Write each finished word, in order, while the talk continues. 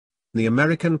The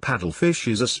American paddlefish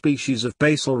is a species of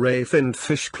basal ray-finned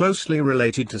fish closely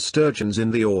related to sturgeons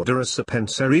in the order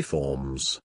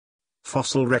Acipenseriformes.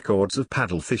 Fossil records of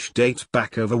paddlefish date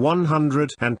back over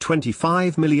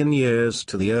 125 million years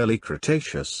to the early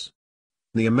Cretaceous.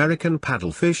 The American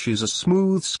paddlefish is a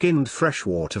smooth-skinned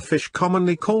freshwater fish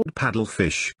commonly called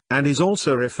paddlefish, and is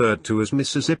also referred to as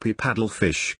Mississippi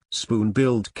paddlefish,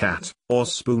 spoon-billed cat, or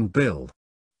spoonbill.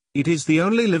 It is the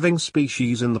only living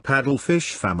species in the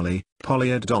paddlefish family,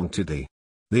 Polyodontidae.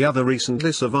 The other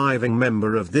recently surviving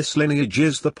member of this lineage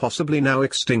is the possibly now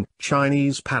extinct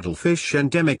Chinese paddlefish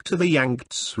endemic to the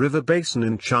Yangtze River Basin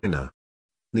in China.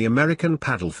 The American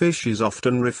paddlefish is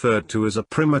often referred to as a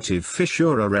primitive fish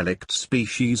or a relict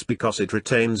species because it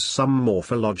retains some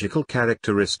morphological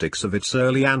characteristics of its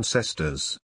early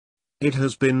ancestors. It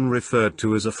has been referred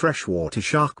to as a freshwater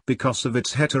shark because of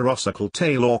its heterocercal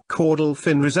tail or caudal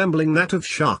fin resembling that of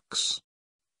sharks.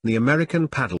 The American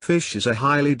paddlefish is a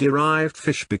highly derived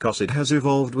fish because it has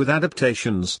evolved with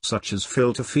adaptations such as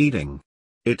filter feeding.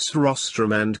 Its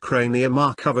rostrum and cranium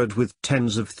are covered with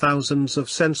tens of thousands of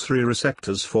sensory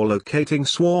receptors for locating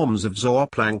swarms of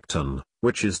zooplankton,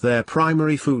 which is their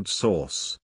primary food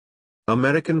source.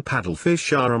 American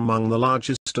paddlefish are among the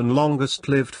largest and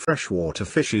longest-lived freshwater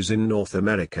fishes in North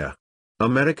America.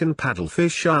 American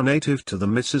paddlefish are native to the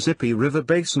Mississippi River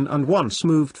Basin and once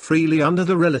moved freely under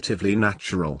the relatively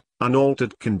natural,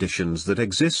 unaltered conditions that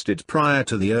existed prior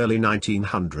to the early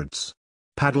 1900s.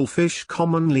 Paddlefish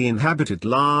commonly inhabited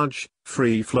large,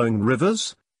 free-flowing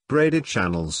rivers, braided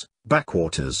channels,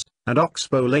 backwaters, and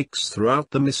oxbow lakes throughout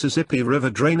the Mississippi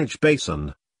River drainage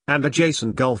basin, and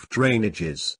adjacent Gulf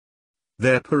drainages.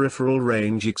 Their peripheral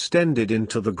range extended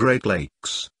into the Great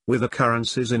Lakes, with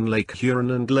occurrences in Lake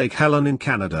Huron and Lake Helen in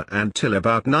Canada until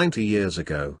about 90 years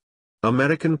ago.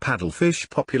 American paddlefish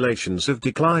populations have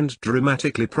declined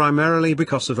dramatically primarily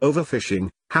because of overfishing,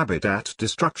 habitat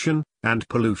destruction, and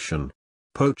pollution.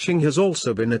 Poaching has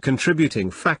also been a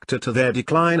contributing factor to their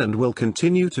decline and will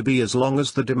continue to be as long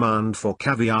as the demand for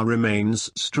caviar remains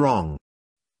strong.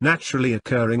 Naturally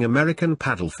occurring American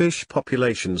paddlefish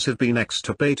populations have been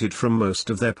extirpated from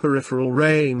most of their peripheral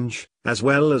range, as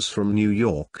well as from New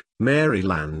York,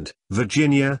 Maryland,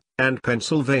 Virginia, and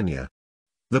Pennsylvania.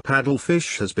 The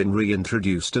paddlefish has been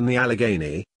reintroduced in the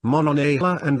Allegheny,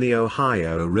 Monongahela and the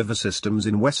Ohio River systems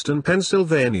in western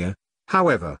Pennsylvania,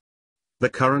 however. The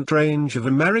current range of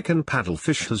American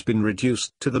paddlefish has been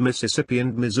reduced to the Mississippi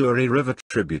and Missouri River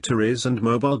tributaries and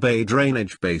Mobile Bay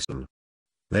drainage basin.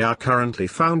 They are currently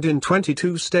found in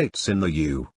 22 states in the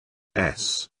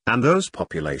U.S., and those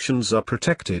populations are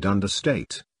protected under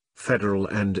state, federal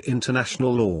and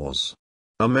international laws.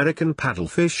 American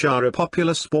paddlefish are a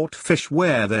popular sport fish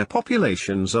where their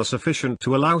populations are sufficient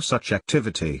to allow such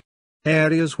activity.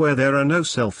 Areas where there are no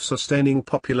self-sustaining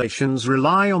populations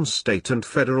rely on state and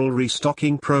federal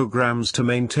restocking programs to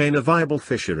maintain a viable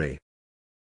fishery.